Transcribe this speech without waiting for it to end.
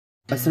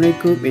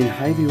Assalamualaikum and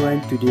hi everyone.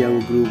 Today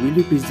our group will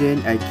represent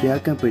Ikea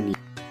company,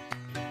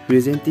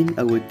 presenting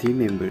our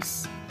team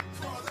members.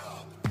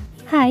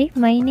 Hi,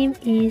 my name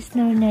is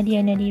Nur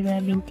Nadia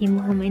Nadira binti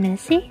Muhammad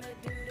Nasir.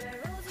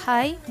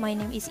 Hi, my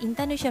name is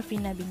Intan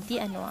Syafrina binti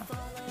Anwar.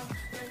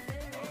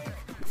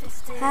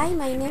 Hi,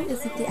 my name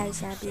is Siti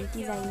Aisyah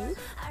binti Zaini.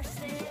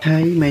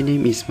 Hi, my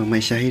name is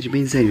Muhammad Shahir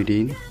bin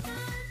Zainuddin.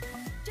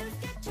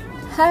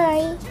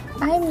 Hi,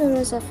 I'm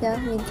Nurul Sofia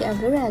binti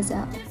Abdul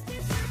Razak.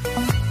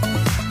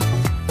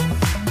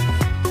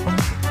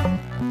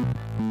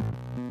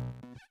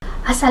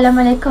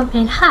 Assalamualaikum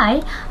and hi,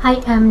 I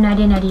am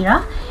Nadia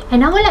Nadira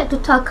and I would like to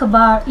talk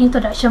about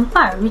introduction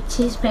part, which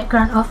is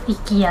background of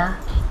Ikea.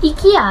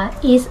 Ikea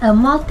is a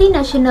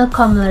multinational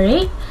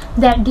conglomerate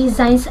that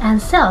designs and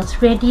sells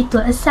ready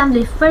to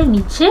assemble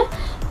furniture,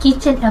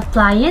 kitchen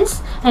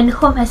appliance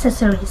and home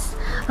accessories,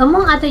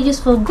 among other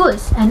useful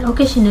goods and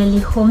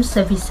occasionally home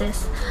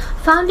services.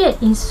 Founded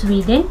in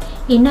Sweden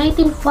in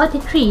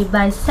 1943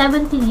 by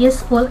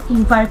 70-year-old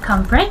Ingvar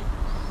Kamprad,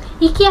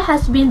 Ikea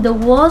has been the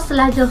world's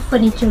largest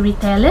furniture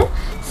retailer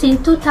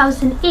since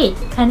 2008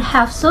 and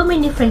have so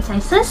many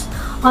franchises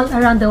all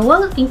around the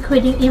world,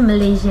 including in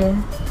Malaysia.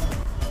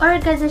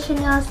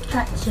 Organizational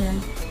structure.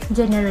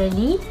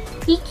 Generally,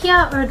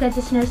 Ikea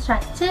organizational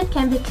structure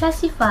can be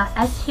classified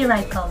as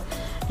hierarchical,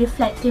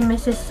 reflecting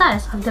massive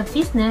size of the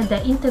business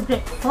that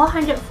integrate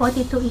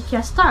 442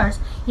 Ikea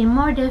stores in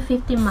more than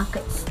 50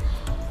 markets.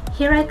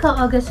 Hierarchical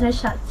organizational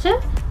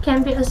structure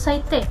can be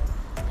associated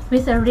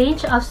with a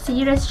range of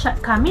serious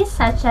shortcomings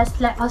such as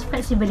lack of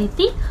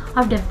flexibility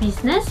of the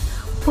business,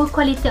 poor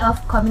quality of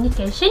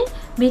communication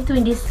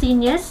between the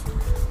seniors,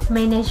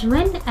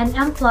 management and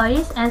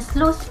employees, and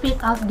slow speed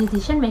of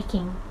decision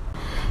making.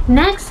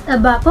 Next,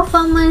 about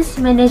performance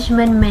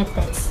management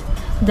methods.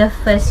 The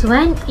first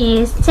one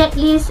is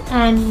checklist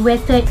and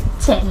weighted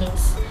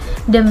checklist.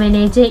 The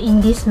manager in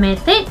this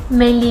method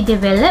mainly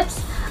develops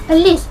a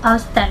list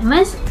of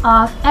statements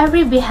of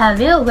every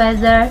behavior,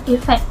 whether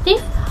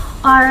effective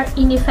or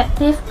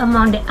ineffective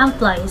among the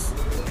employees.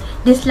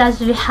 This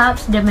largely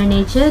helps the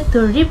manager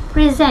to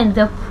represent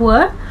the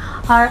poor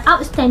or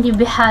outstanding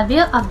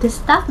behavior of the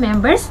staff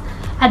members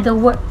at the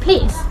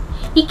workplace.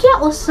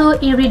 Ikea also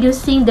in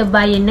reducing the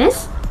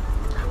bias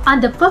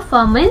on the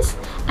performance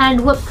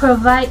and would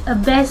provide a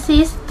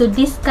basis to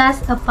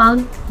discuss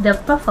upon the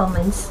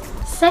performance.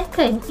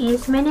 Second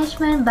is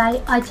management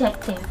by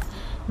objective.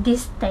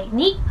 This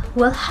technique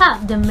will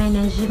help the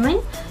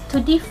management to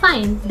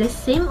define the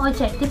same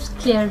objectives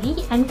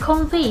clearly and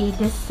convey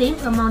the same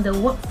among the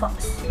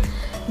workforce.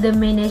 The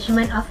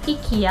management of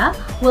Ikea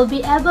will be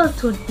able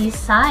to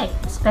decide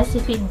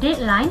specific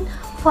deadline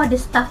for the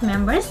staff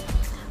members,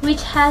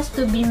 which has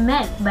to be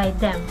met by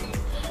them.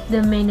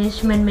 The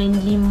management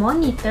mainly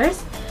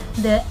monitors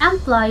the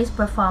employees'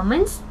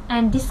 performance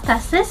and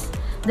discusses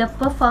the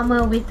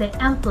performance with the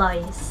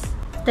employees.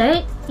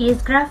 Third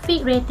is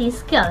graphic rating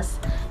skills.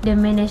 The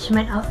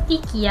management of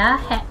Ikea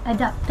had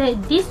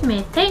adopted this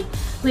method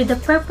with the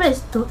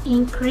purpose to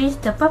increase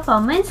the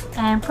performance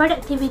and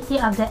productivity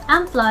of the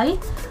employee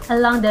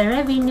along the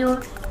revenue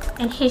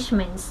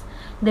enhancements.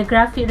 The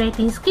graphic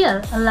rating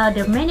skill allow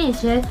the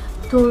manager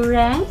to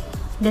rank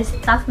the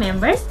staff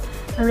members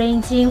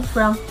ranging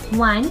from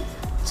 1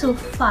 to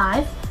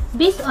 5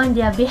 based on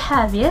their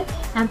behavior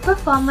and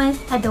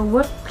performance at the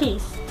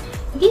workplace.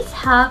 This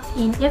helps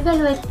in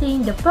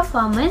evaluating the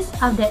performance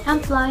of the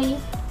employee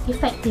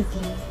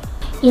effectively.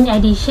 In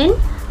addition,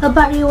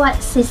 about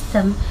reward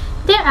system,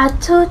 there are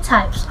two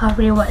types of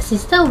reward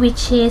system,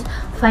 which is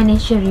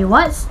financial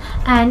rewards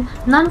and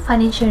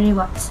non-financial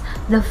rewards.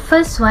 The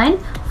first one,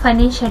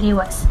 financial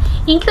rewards,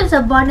 includes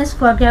a bonus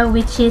program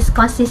which is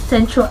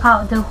consistent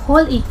throughout the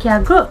whole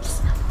Ikea groups.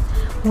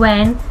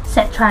 When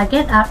set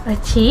targets are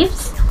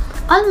achieved,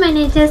 all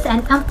managers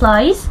and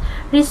employees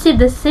receive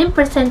the same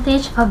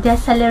percentage of their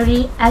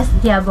salary as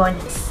their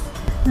bonus.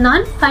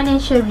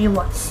 Non-financial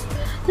rewards.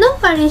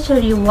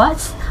 Non-financial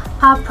rewards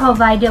are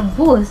provided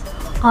both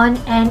on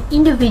an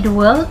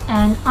individual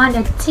and on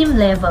a team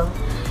level.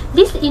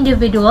 These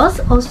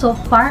individuals also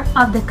part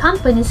of the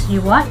company's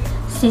reward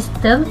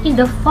system in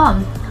the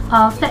form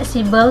of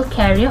flexible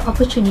career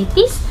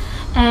opportunities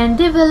and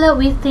developed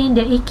within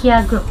the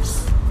Ikea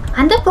groups.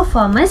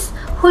 Underperformers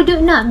who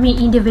do not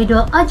meet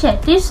individual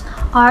objectives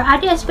or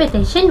other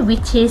expectations,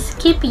 which is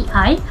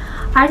KPI,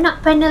 are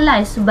not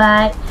penalized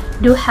but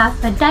do have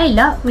a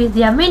dialogue with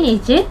their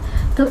manager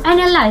to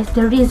analyze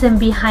the reason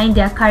behind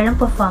their current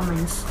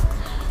performance.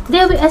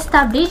 They will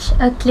establish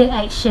a clear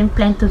action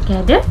plan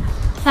together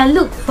and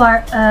look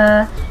for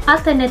an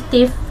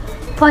alternative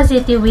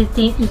positive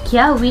within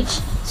Ikea which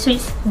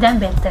suits them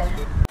better.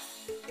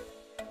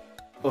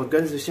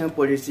 Organization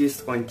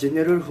policies on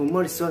general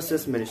human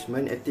resources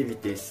management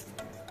activities.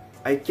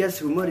 Ikea's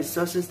human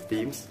resources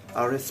teams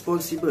are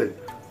responsible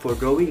for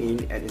drawing in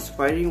and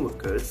inspiring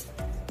workers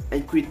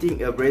and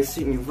creating a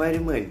bracing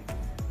environment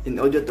in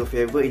order to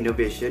favor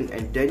innovation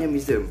and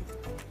dynamism.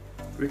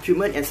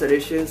 Recruitment and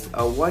selections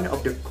are one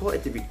of the core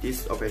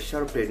activities of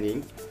HR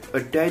planning, a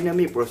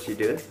dynamic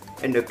procedure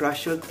and a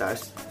crucial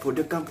task for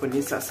the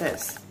company's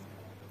success.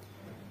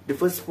 The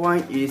first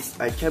point is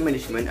Ikea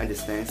management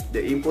understands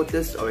the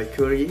importance of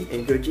acquiring,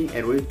 engaging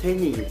and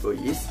retaining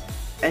employees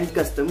and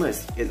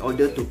customers in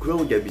order to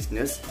grow their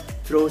business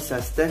through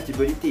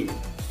sustainability.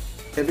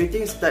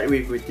 Everything starts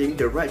with recruiting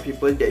the right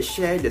people that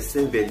share the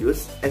same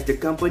values as the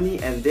company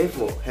and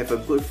therefore have a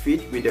good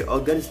fit with the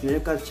organizational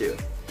culture.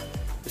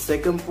 The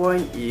second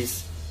point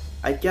is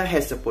Ikea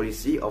has a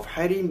policy of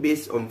hiring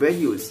based on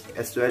values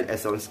as well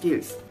as on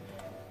skills.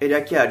 At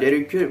Ikea, they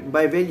recruit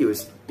by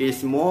values. It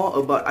is more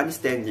about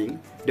understanding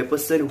the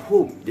person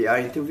whom they are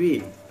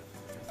interviewing.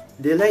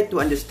 They like to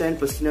understand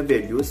personal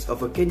values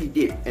of a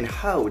candidate and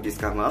how this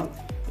come out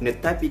in a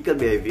typical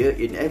behavior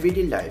in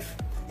everyday life.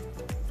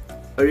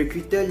 A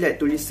recruiter like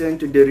to listen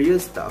to the real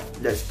stuff,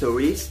 like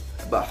stories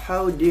about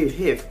how they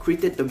have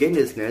created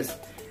togetherness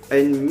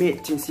and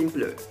made things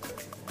simpler.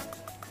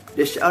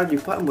 The HR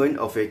department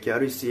of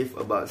Ikea receives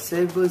about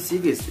 7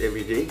 CVs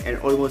every day and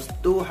almost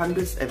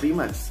 200 every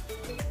month.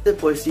 The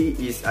policy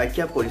is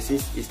Ikea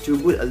policies is to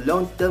build a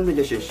long-term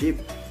relationship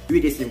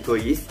with its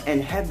employees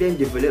and help them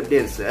develop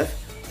themselves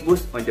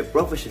both on the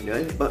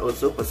professional but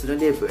also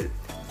personal level.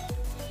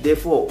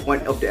 Therefore,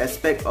 one of the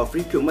aspects of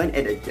recruitment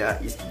at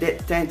Ikea is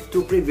that tends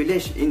to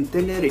privilege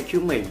internal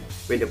recruitment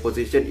when the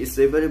position is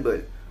available.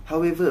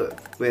 However,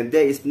 when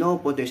there is no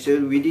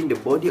potential within the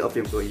body of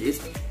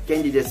employees,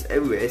 candidates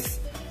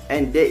arise,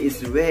 and that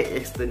is where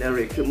external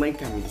recruitment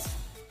comes in.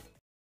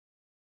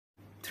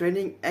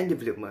 Training and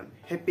development.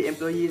 Happy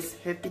employees,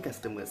 happy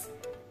customers.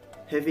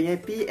 Having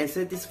happy and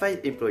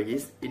satisfied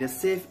employees in a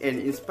safe and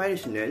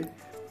inspirational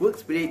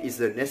workplace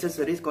is a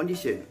necessary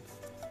condition.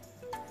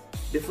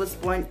 The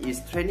first point is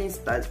training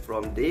starts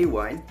from day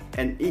one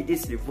and it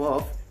is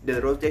involved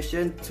the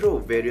rotation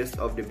through various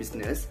of the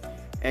business,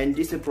 and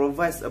this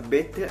provides a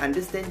better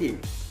understanding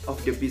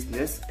of the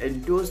business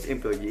and those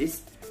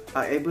employees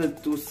are able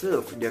to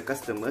serve their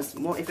customers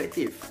more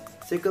effective.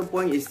 Second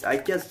point is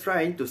Ikea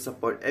trying to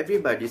support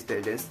everybody's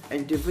talents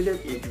and develop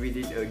it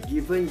within a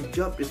given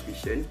job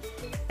description,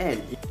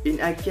 and in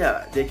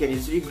Ikea they can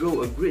easily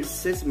grow a great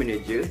sales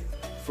manager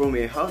from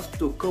a house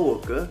to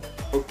co-worker,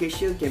 or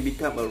cashier can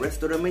become a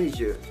restaurant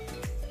manager.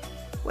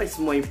 What's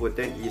more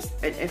important is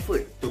an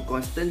effort to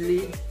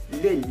constantly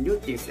learn new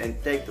things and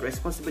take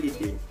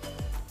responsibility.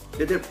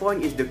 The third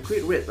point is the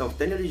quick rate of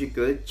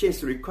technological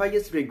change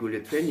requires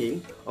regular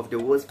training of the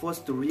workforce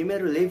to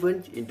remain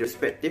relevant in the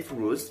respective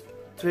roles.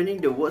 Training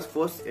the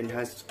workforce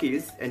enhance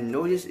skills and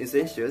knowledge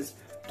essentials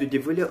to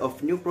develop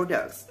of new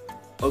products.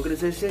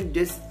 Organizations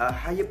that are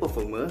higher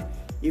performer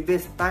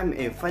invest time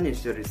and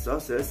financial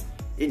resources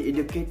in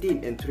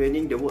educating and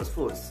training the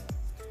workforce.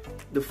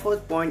 The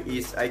fourth point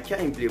is Ikea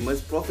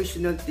implements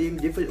professional team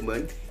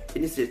development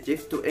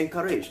initiatives to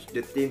encourage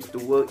the teams to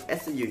work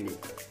as a unit.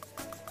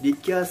 The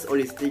Ikea's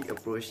holistic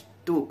approach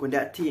to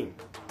conducting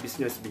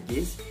business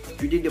begins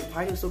within the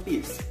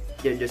philosophies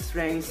that the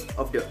strength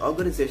of the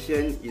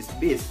organization is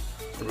based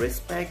on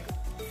respect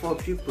for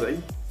people,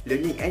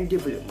 learning and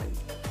development.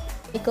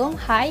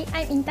 Hi,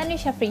 I'm Intanu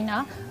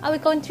Shafrina. I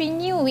will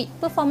continue with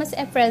performance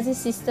appraisal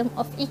system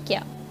of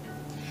Ikea.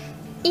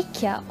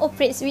 Ikea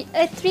operates with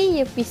a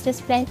 3-year business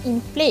plan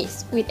in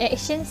place with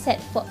action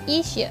set for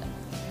each year.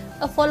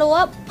 A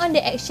follow-up on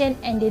the action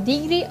and the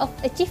degree of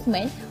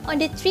achievement on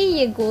the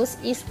 3-year goals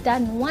is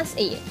done once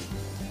a year.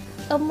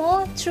 A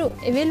more true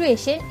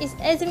evaluation is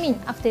examined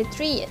after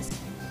 3 years.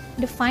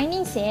 The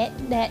findings said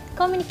that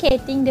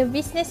communicating the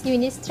business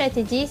unit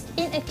strategies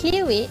in a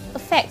clear way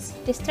affects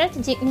the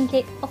strategic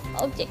intake of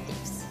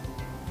objectives.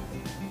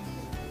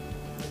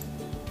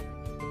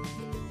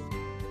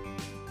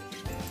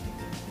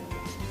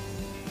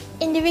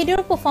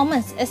 Individual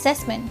performance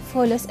assessment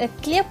follows a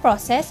clear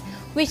process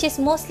which is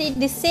mostly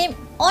the same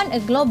on a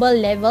global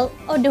level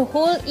of the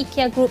whole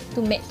Ikea group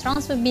to make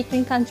transfer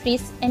between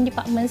countries and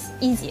departments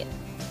easier.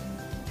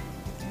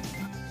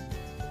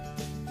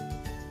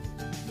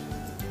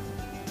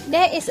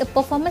 There is a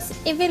performance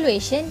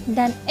evaluation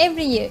done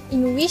every year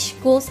in which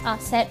goals are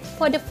set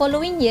for the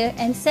following year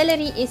and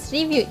salary is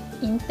reviewed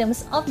in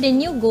terms of the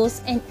new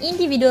goals and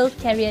individual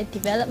career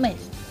development.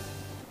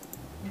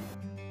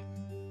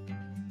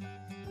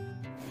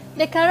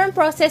 The current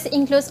process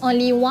includes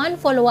only one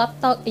follow-up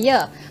talk a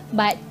year,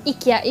 but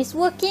Ikea is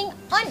working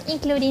on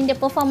including the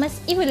performance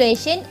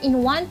evaluation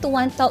in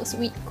one-to-one talks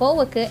with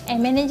co-worker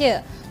and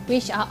manager,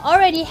 which are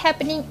already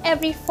happening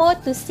every 4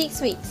 to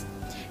 6 weeks.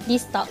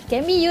 This talk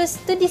can be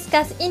used to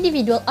discuss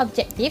individual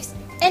objectives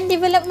and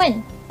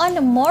development on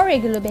a more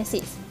regular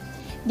basis.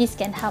 This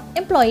can help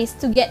employees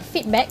to get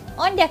feedback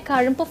on their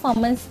current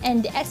performance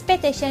and the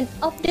expectation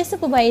of the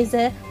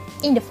supervisor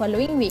in the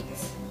following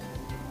weeks.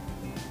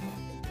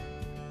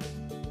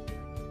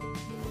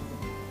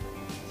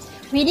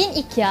 Within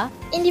Ikea,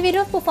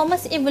 individual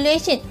performance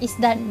evaluation is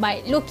done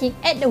by looking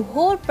at the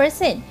whole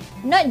person,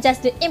 not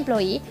just the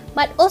employee,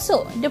 but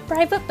also the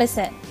private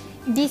person.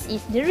 This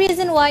is the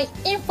reason why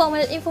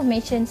informal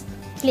information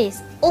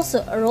plays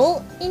also a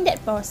role in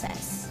that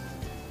process.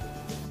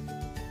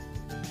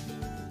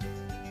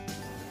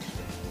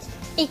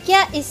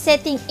 Ikea is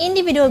setting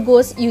individual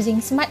goals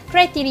using SMART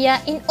criteria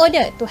in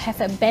order to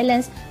have a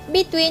balance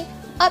between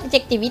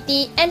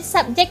objectivity and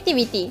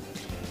subjectivity.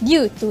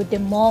 Due to the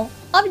more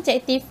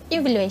objective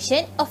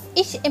evaluation of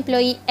each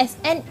employee as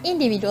an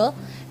individual,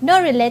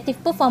 no relative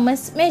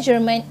performance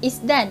measurement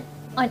is done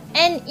on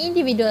an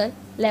individual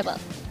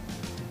level.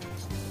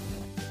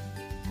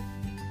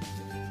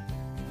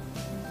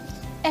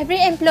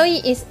 Every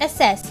employee is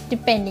assessed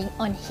depending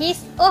on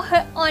his or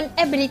her own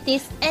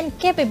abilities and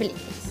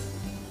capabilities.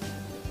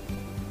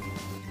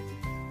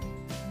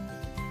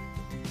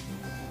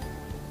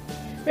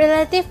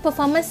 Relative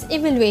performance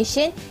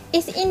evaluation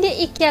is in the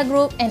Ikea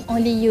group and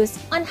only used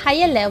on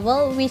higher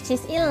level, which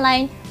is in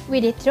line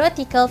with the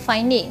theoretical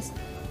findings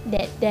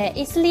that there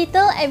is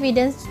little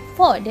evidence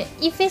for the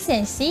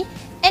efficiency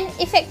and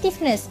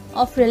effectiveness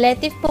of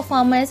relative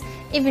performance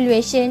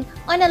evaluation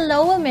on a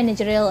lower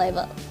managerial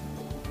level.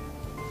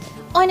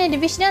 On a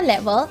divisional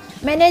level,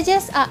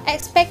 managers are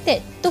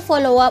expected to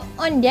follow up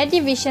on their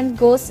division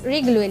goals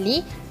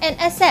regularly and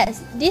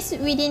assess this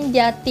within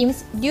their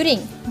teams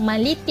during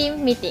monthly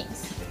team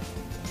meetings.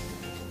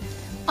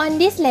 On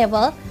this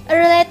level, a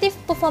relative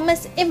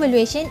performance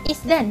evaluation is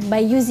done by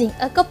using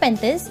a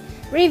competence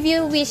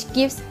review which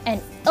gives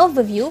an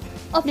overview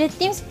of the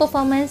team's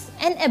performance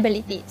and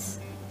abilities.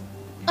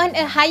 On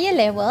a higher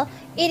level,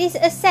 it is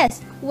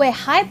assessed where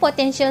high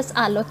potentials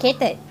are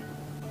located.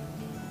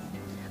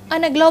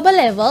 On a global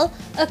level,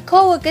 a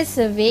co-worker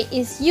survey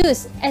is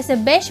used as a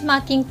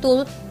benchmarking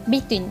tool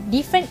between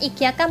different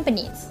Ikea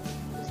companies.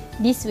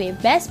 This way,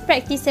 best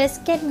practices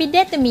can be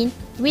determined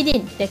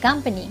within the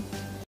company.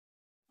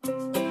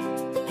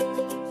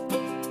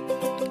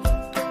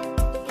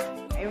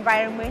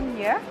 Environment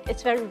here,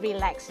 It's very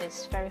relaxed,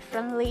 it's very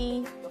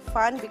friendly.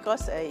 fun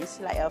because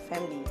it's like a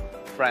family.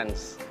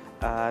 Friends.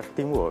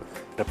 Teamwork.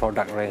 The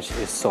product range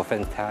is so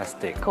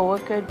fantastic.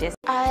 Co-worker this.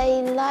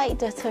 I like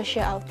the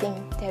social outing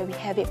that we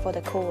have it for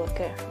the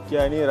co-worker.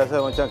 Ikea ni rasa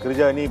macam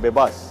kerja ni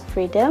bebas.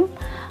 Freedom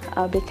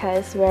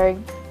because we're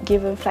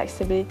given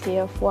flexibility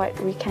of what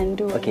we can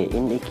do. Okay,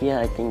 in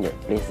Ikea, I think the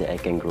place that I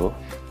can grow.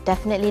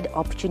 Definitely the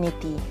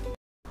opportunity.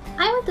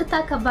 I want to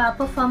talk about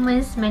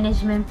performance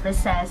management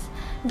process.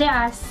 There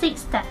are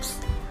 6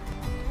 steps.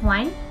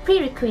 1.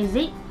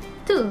 Prerequisite.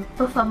 2.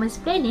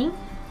 Performance planning.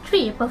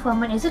 3.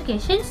 Performance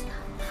executions.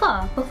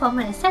 4.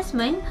 Performance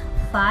assessment.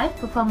 5.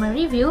 Performance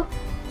review.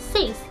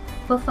 6.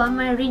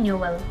 Performance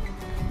renewal.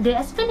 The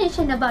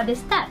explanation about the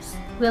steps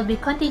will be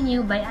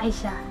continued by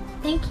Aisha.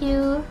 Thank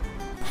you.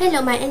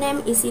 Hello, my name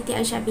is Siti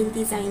Aisha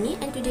binti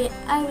Zaini, and today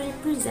I will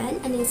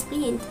present and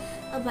explain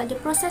about the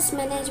process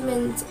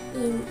management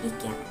in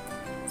Ikea.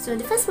 So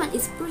the first one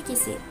is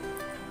prerequisite.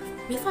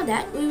 Before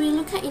that, we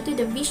will look into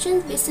the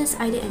vision, business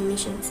idea and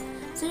missions.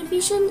 So the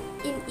vision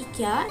in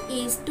Ikea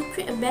is to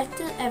create a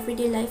better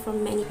everyday life for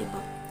many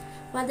people,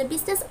 while the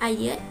business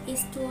idea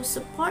is to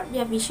support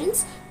their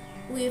visions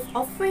with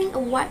offering a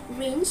wide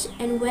range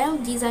and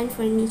well-designed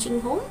furnishing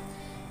home,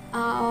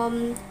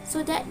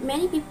 so that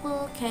many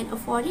people can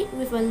afford it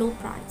with a low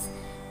price.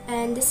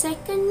 And the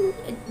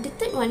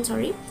third one,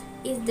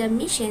 is the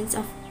missions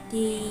of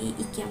the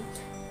Ikea.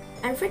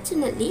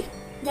 Unfortunately,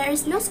 there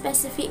is no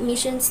specific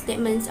mission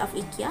statements of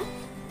Ikea,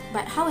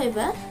 but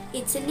however,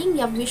 it's a link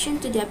their vision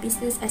to their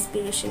business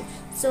aspiration.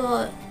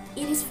 So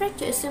it is fair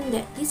to assume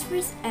that this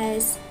reads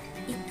as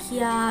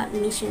Ikea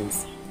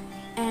missions.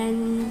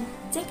 And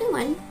second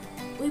one,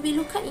 we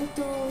will look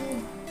into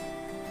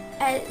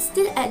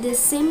still at the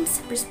same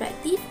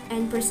perspective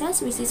and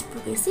process, which is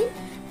progressive.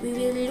 We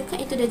will look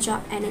into the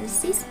job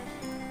analysis.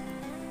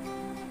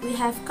 We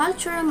have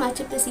cultural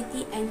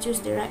multiplicity and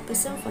choose the right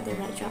person for the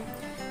right job.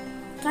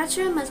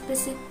 Cultural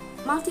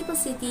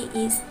multiplicity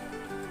is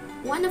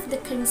one of the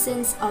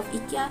concerns of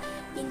Ikea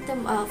in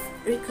terms of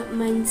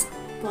recruitment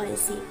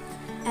policy,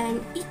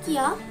 and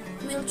Ikea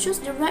will choose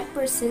the right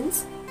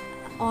persons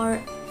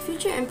or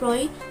future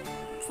employee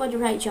for the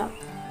right job.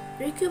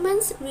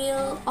 Recruitments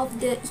of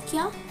the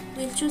Ikea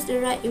will choose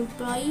the right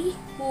employee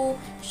who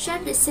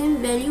share the same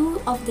value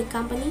of the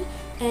company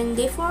and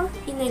therefore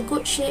in a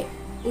good shape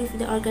with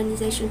the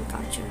organization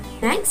culture.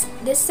 Next,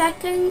 the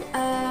second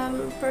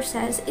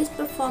process is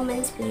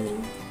performance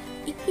planning.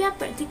 Ikea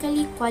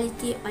practically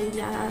quality on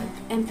their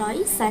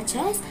employees, such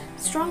as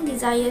strong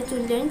desire to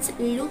learn,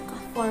 look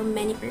for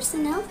many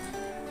personnel.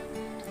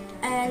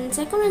 And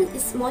second one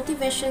is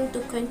motivation to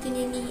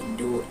continually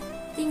do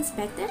things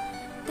better.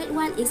 Third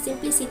one is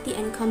simplicity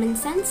and common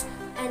sense.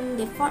 And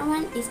the fourth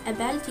one is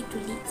ability to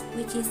lead,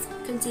 which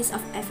consists of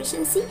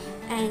efficiency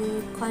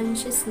and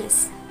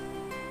consciousness.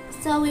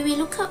 So we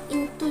will look up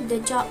into the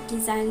job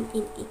design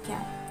in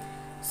Ikea.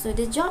 So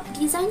the job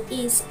design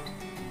is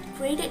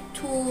created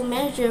to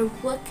measure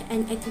work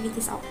and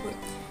activities output.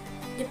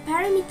 The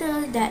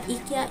parameter that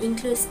Ikea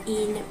includes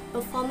in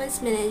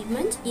performance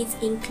management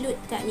include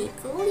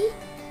technically,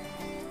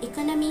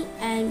 economic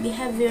and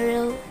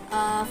behavioral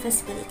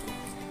feasibility.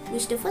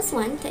 Which the first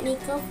one,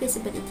 technical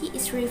feasibility,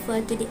 is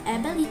referred to the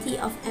ability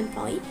of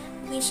employee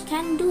which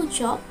can do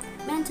job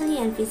mentally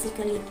and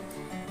physically.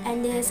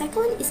 And the second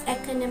one is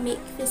economic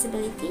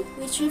feasibility,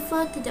 which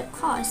refer to the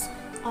cost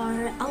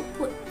or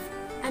output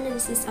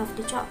analysis of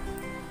the job.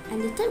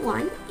 And the third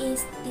one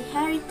is the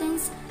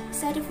inheritance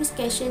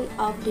certification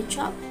of the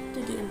job to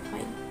the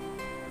employee.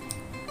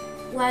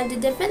 While the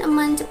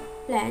development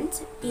plan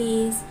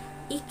is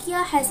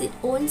Ikea has its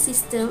own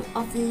system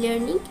of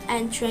learning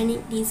and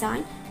training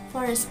design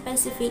for a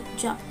specific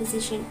job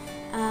position.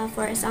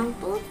 For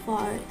example,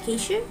 for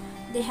cashier,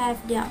 they have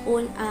their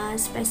own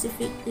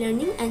specific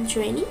learning and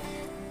training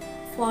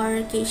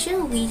for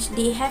cashier, which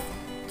they have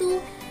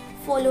to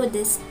follow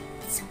the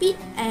speed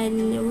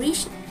and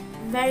reach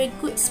very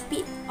good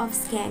speed of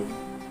scan.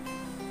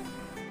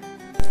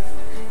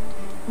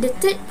 The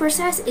third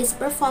process is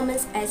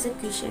performance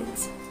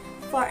executions.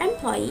 For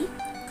employee,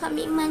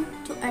 commitment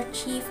to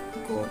achieve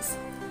goals.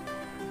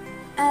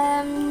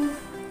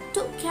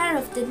 Took care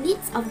of the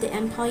needs of the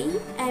employee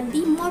and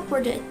be more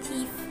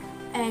productive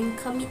and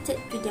committed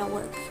to their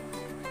work.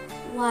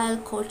 While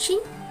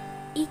coaching,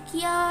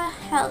 Ikea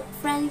held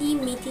friendly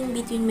meeting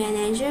between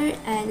manager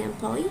and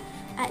employee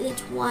at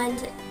least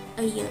once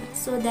a year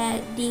so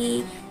that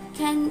they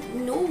can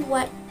know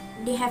what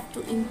they have to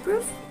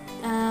improve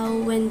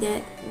when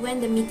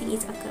the meeting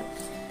is occur.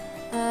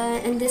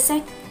 And the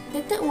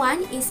third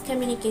one is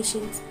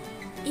communications.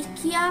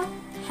 Ikea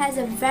has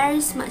a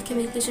very smart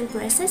communication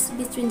process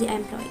between the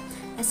employee.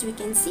 As we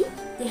can see,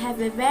 they have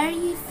a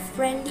very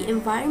friendly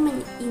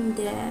environment in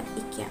the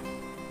Ikea.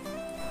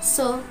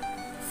 So,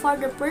 for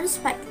the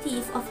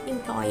perspective of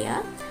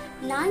employer,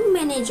 line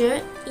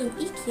manager in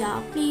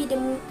Ikea play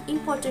the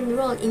important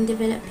role in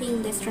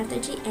developing the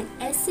strategy and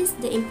assist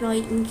the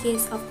employee in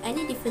case of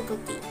any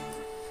difficulty.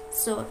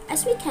 So,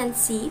 as we can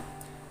see,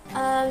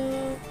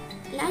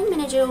 line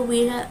manager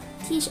will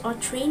teach or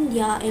train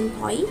their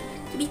employee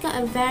to become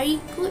a very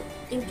good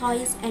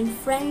employees, and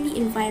friendly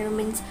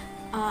environments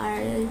are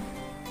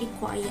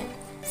required.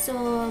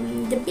 So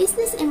the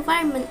business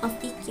environment of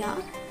Ikea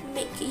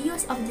make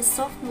use of the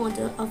soft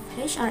model of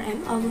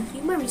HRM, or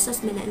human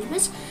resource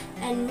management,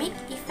 and make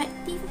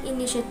effective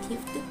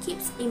initiative to keep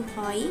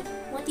employee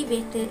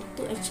motivated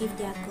to achieve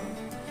their goal.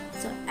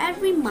 So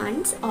every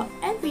month or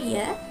every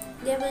year,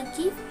 they will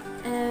give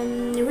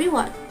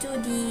reward to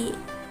the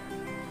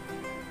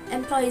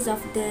employees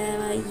of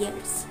the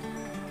years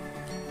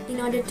in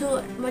order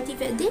to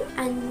motivate them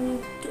and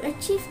to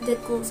achieve the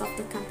goals of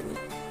the company.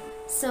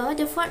 So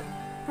the fourth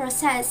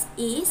process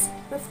is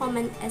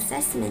performance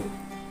assessment.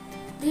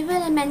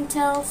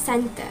 Developmental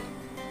center,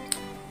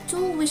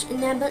 tool which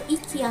enable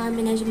Ikea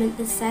management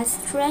assess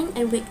strengths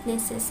and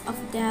weaknesses of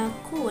their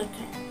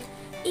co-worker.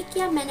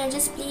 Ikea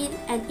managers play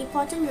an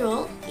important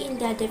role in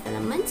their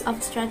development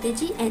of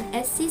strategy and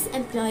assist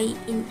employees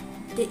in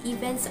the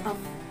events of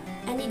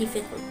any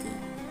difficulty.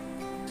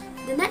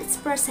 The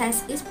next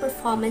process is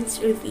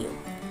performance review.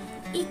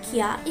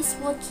 Ikea is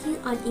working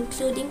on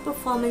including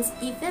performance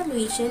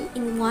evaluation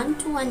in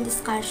one-to-one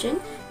discussion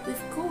with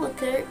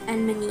co-worker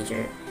and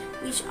manager,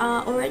 which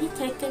are already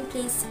taken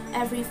place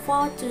every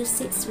 4 to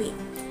 6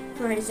 weeks.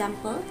 For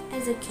example,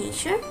 as a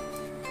cashier,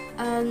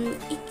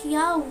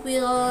 Ikea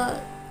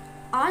will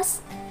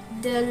ask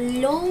the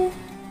low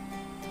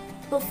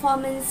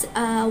performance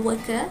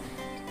worker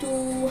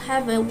to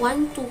have a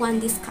one-to-one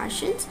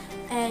discussions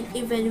and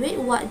evaluate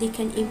what they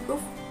can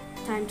improve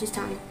time to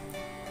time.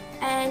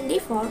 And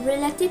therefore,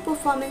 relative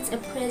performance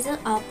appraisal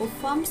are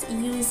performed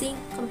using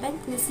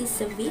competency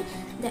survey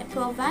that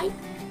provide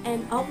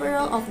an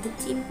overall of the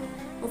team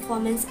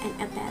performance and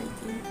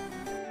ability.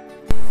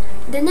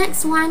 The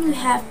next one, we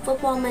have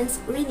performance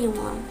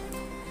renewal.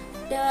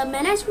 The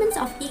management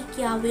of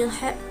Ikea will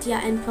help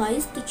their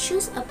employees to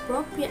choose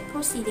appropriate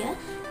procedure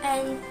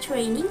and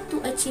training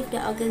to achieve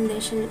their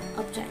organizational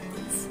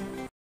objectives.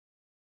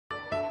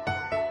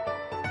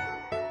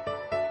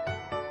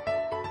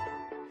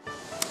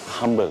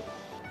 Humble.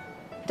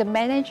 The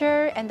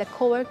manager and the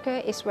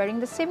co-worker is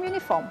wearing the same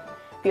uniform.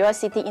 We are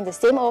sitting in the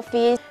same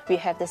office, we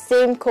have the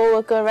same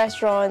co-worker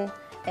restaurant,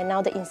 and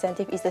now the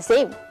incentive is the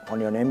same. On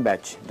your name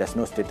badge, there's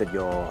no stated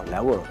your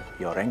level,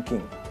 your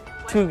ranking.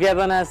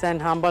 Togetherness and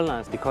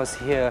humbleness, because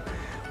here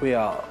we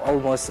are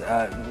almost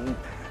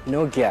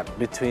no gap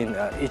between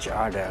each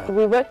other.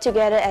 We work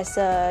together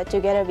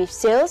together with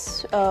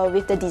sales,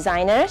 with the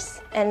designers,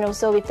 and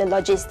also with the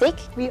logistic.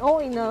 We all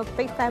in a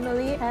big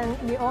family, and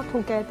we all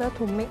together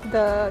to make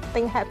the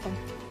thing happen.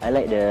 I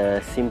like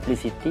the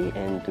simplicity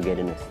and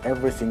togetherness.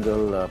 Every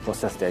single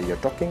process that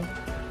you're talking,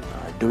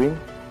 doing,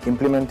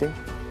 implementing,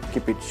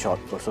 keep it short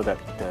so that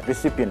the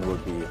recipient will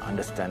be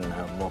understand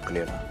more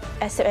clearer.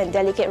 Accept and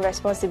delegate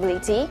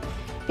responsibility,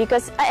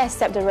 because I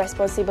accept the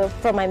responsibility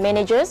from my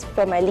managers,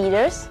 from my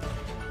leaders,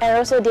 and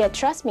also they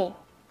trust me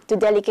to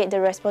delegate the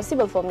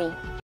responsibility for me.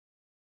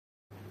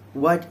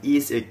 What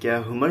is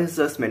Ikea Human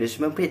Resource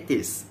Management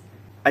practice?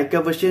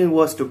 Ikea version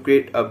was to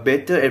create a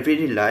better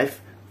everyday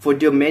life for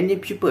the many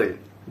people.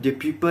 The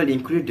people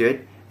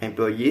included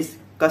employees,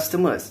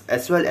 customers,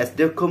 as well as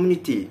the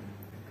community.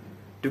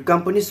 The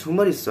company's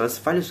human resource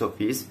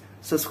philosophies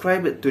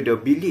subscribed to the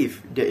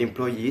belief that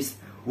employees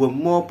were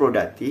more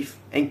productive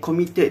and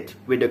committed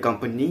with the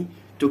company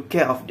to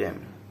care of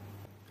them.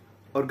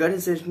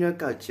 Organizational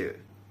culture.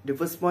 The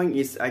first point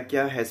is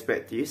IKEA has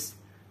practiced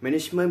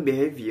management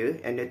behavior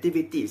and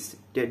activities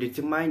that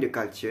determine the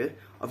culture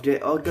of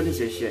their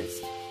organizations.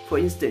 For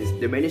instance,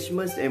 the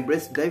management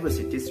embrace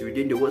diversities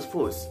within the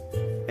workforce.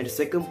 And the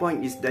second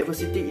point is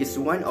diversity is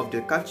one of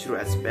the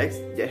cultural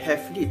aspects that have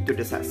led to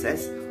the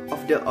success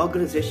of the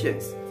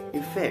organizations.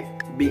 In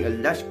fact, being a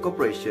large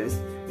corporation,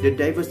 the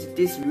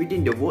diversities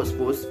within the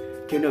workforce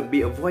cannot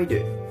be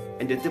avoided.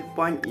 And the third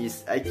point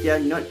is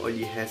IKEA not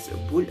only has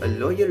built a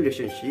loyal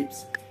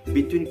relationships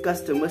between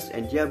customers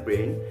and their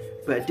brand,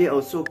 but they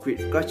also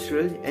create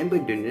cultural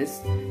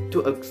embeddedness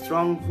to a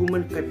strong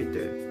human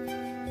capital.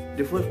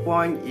 The fourth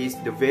point is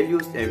the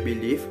values and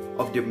belief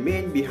of the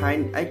men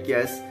behind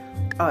IKEA's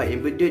are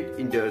embedded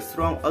in the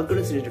strong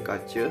organizational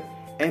culture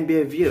and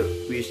behavior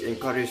which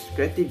encourage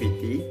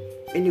creativity,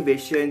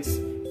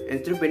 innovations,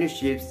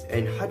 entrepreneurships,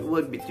 and hard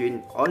work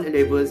between all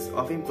levels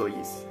of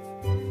employees.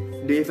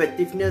 The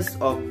effectiveness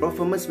of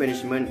performance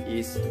management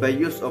is by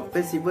use of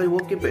flexible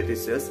working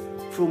practices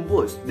from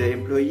both the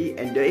employee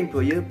and the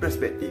employer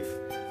perspective.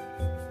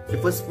 The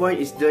first point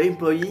is the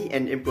employee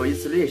and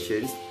employees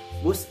relations.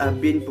 Both are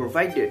being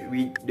provided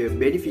with the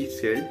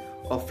beneficial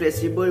of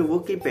flexible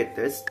working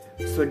patterns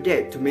so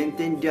that to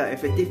maintain their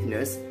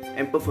effectiveness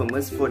and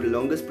performance for the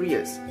longest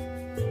periods.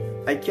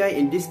 IKEA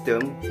in this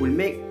term will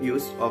make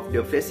use of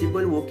the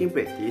flexible working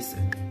practice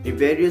in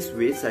various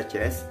ways such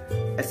as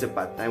a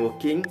part-time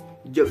working,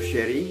 job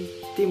sharing,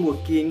 team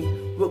working,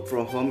 work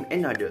from home,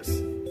 and others.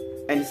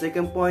 And the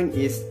second point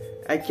is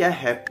IKEA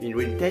have in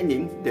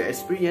retaining the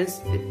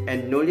experience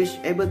and knowledge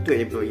able to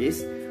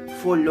employees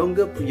for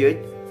longer period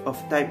of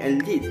time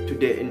and lead to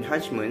the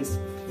enhancements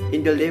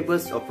in the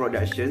levels of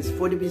productions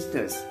for the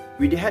business.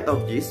 With the help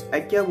of this,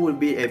 IKEA will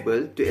be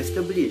able to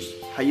establish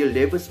higher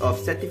levels of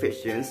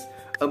satisfactions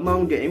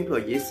among the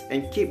employees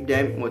and keep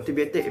them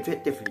motivated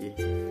effectively.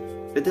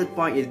 The third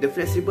point is the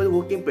flexible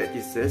working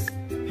practices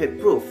have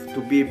proved to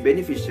be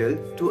beneficial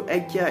to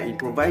IKEA in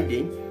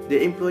providing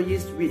the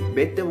employees with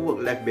better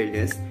work-life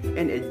balance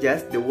and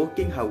adjust the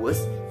working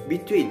hours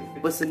between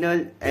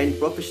personal and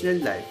professional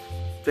life.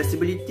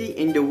 Flexibility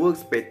in the work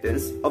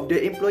patterns of the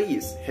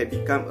employees have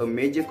become a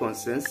major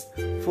concern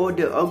for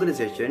the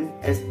organization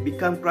as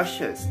become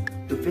precious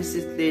to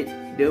facilitate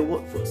the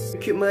workforce.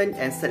 Recruitment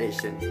and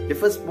selection. The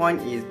first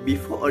point is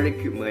before a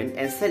recruitment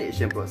and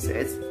selection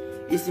process,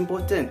 it's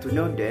important to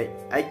know that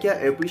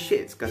IKEA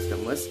appreciates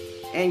customers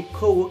and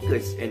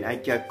co-workers and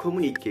IKEA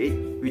communicate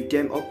with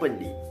them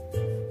openly.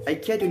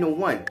 IKEA do not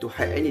want to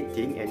hide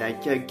anything and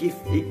IKEA gives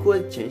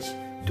equal chance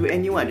to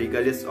anyone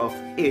regardless of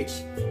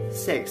age,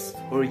 sex,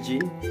 origin,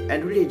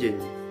 and religion.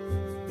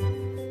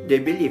 They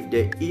believe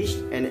that each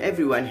and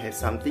everyone has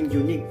something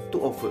unique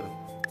to offer.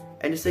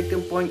 And the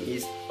second point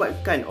is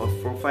what kind of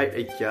profile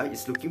IKEA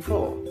is looking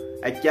for.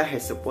 IKEA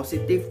has a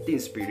positive team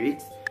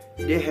spirit.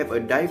 They have a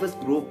diverse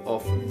group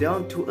of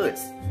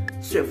down-to-earth,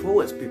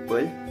 straightforward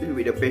people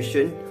with a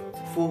passion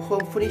for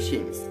home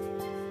furnishings.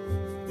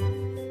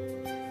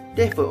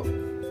 Therefore,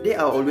 they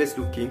are always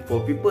looking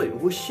for people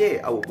who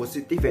share our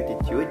positive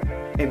attitude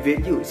and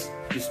values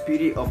the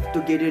spirit of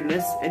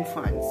togetherness and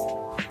fun.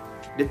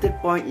 The third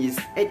point is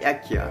at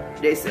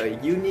IKEA, there is a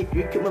unique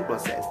recruitment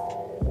process.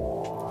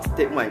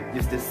 Step 1.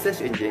 Use the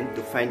search engine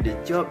to find the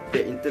job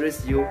that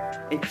interests you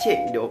and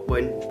check the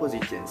open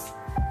positions.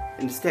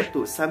 And step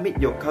 2. Submit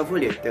your cover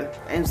letter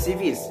and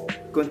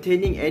CVs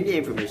containing any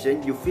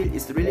information you feel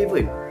is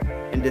relevant.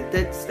 And the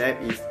third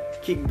step is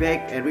kick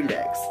back and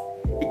relax.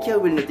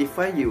 IKEA will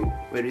notify you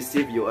when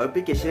receive your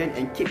application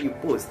and keep you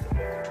posted.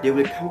 They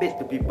will come back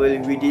to people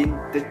within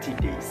 30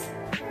 days.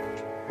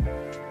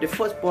 The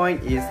fourth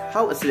point is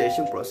how a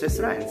selection process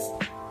runs.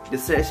 The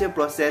selection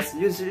process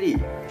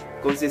usually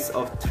consists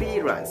of 3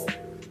 runs.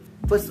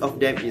 First of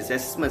them is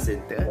assessment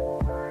center.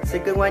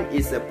 Second one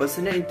is a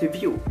personal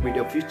interview with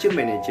a future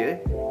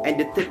manager. And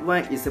the third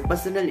one is a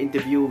personal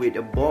interview with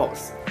a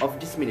boss of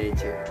this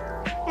manager.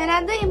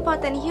 Another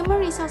important human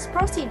resource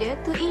procedure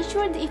to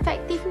ensure the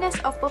effectiveness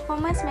of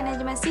performance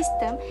management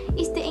system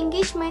is the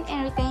engagement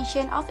and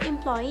retention of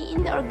employee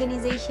in the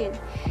organization.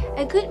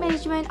 A good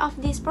management of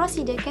this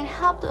procedure can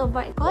help to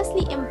avoid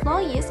costly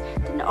employees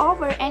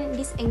turnover and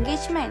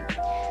disengagement.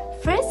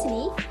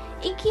 Firstly,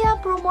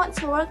 IKEA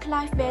promotes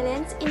work-life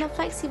balance in a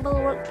flexible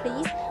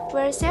workplace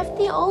where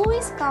safety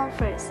always comes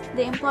first.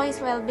 The employees'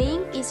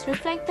 well-being is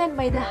reflected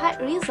by the high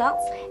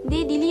results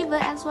they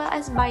deliver as well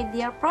as by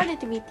their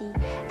productivity.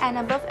 An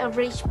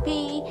above-average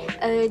pay,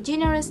 a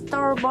generous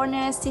store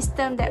bonus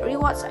system that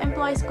rewards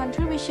employees'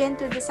 contribution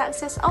to the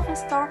success of a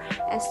store,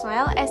 as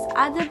well as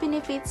other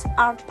benefits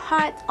are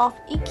part of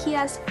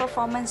IKEA's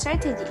performance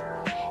strategy.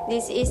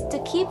 This is to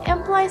keep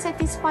employees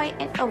satisfied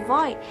and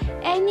avoid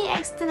any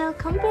external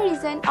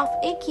comparison of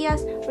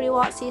IKEA's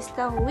reward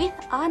system with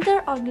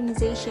other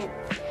organizations.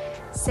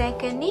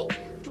 Secondly,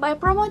 by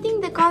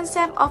promoting the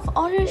concept of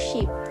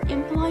ownership,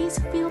 employees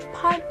feel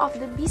part of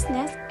the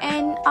business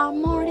and are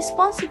more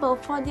responsible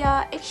for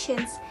their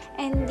actions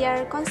and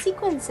their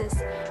consequences.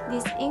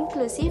 This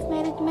inclusive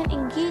management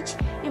engages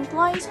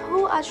employees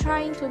who are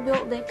trying to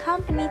build the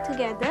company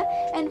together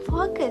and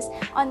focus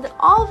on the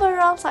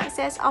overall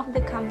success of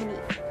the company.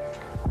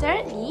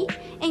 Thirdly,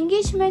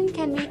 engagement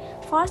can be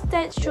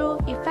fostered through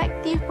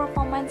effective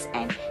performance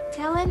and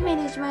talent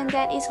management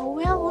that is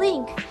well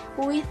linked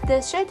with the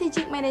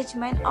strategic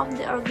management of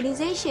the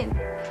organization.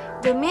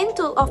 The main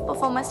tool of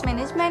performance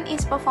management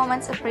is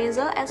performance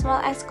appraisal as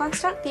well as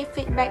constructive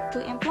feedback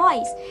to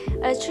employees.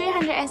 A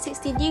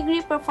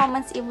 360-degree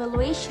performance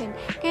evaluation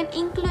can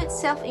include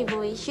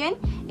self-evaluation,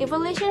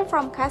 evaluation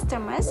from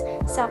customers,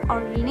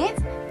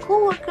 subordinates,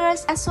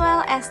 co-workers, as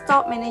well as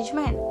top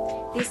management.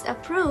 This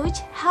approach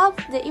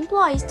helps the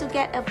employees to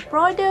get a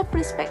broader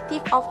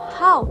perspective of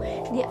how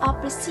they are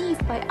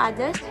perceived by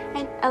others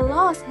and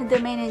allows the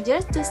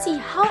managers to see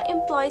how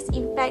employees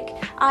impact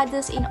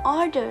others in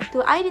order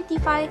to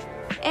identify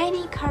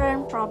any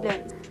current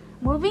problems.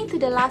 Moving to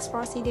the last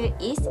procedure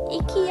is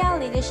Ikea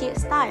leadership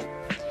style.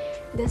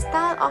 The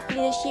style of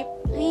leadership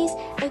plays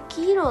a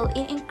key role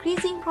in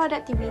increasing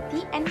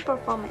productivity and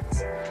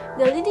performance.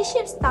 The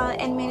leadership style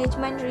and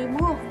management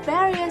remove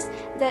barriers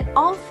that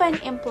often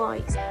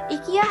employees.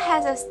 Ikea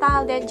has a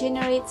style that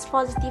generates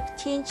positive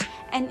change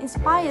and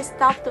inspires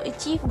staff to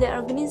achieve the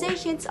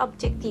organization's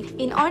objective.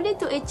 In order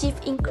to achieve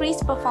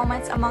increased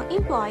performance among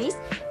employees,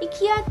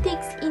 Ikea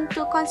takes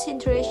into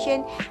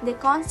consideration the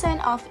concern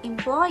of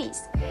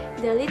employees.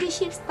 The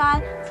leadership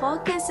style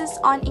focuses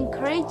on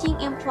encouraging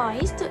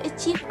employees to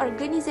achieve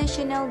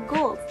organizational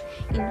goals.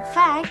 In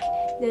fact,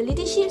 the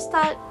leadership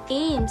style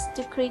aims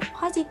to create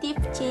positive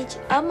change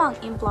among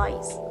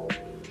employees.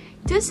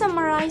 To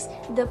summarize,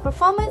 the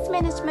performance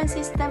management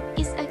system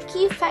is a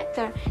key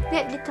factor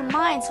that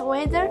determines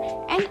whether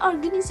an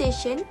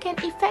organization can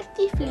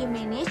effectively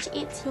manage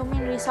its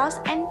human resource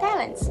and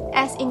talents.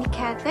 As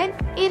indicated,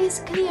 it is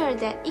clear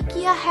that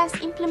Ikea has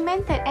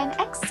implemented an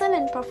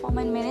excellent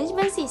performance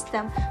management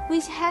system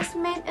which has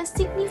made a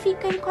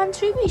significant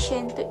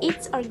contribution to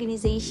its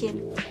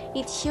organization.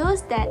 It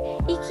shows that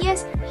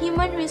Ikea's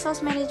human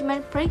resource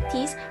management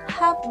practice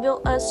help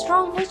build a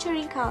strong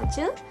nurturing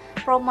culture,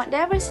 promote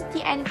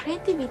diversity and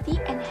creativity,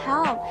 and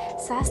help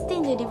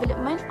sustain the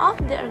development of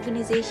the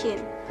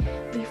organization.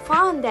 We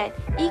found that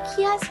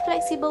Ikea's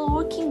flexible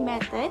working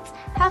methods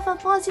have a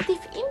positive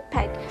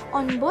impact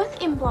on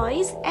both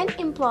employees and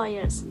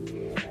employers.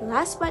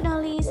 Last but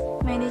not least,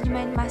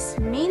 management must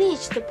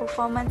manage the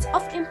performance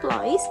of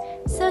employees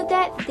so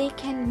that they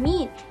can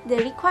meet the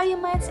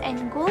requirements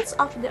and goals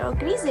of the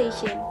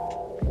organization.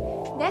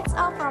 That's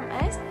all from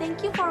us.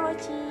 Thank you for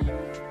watching.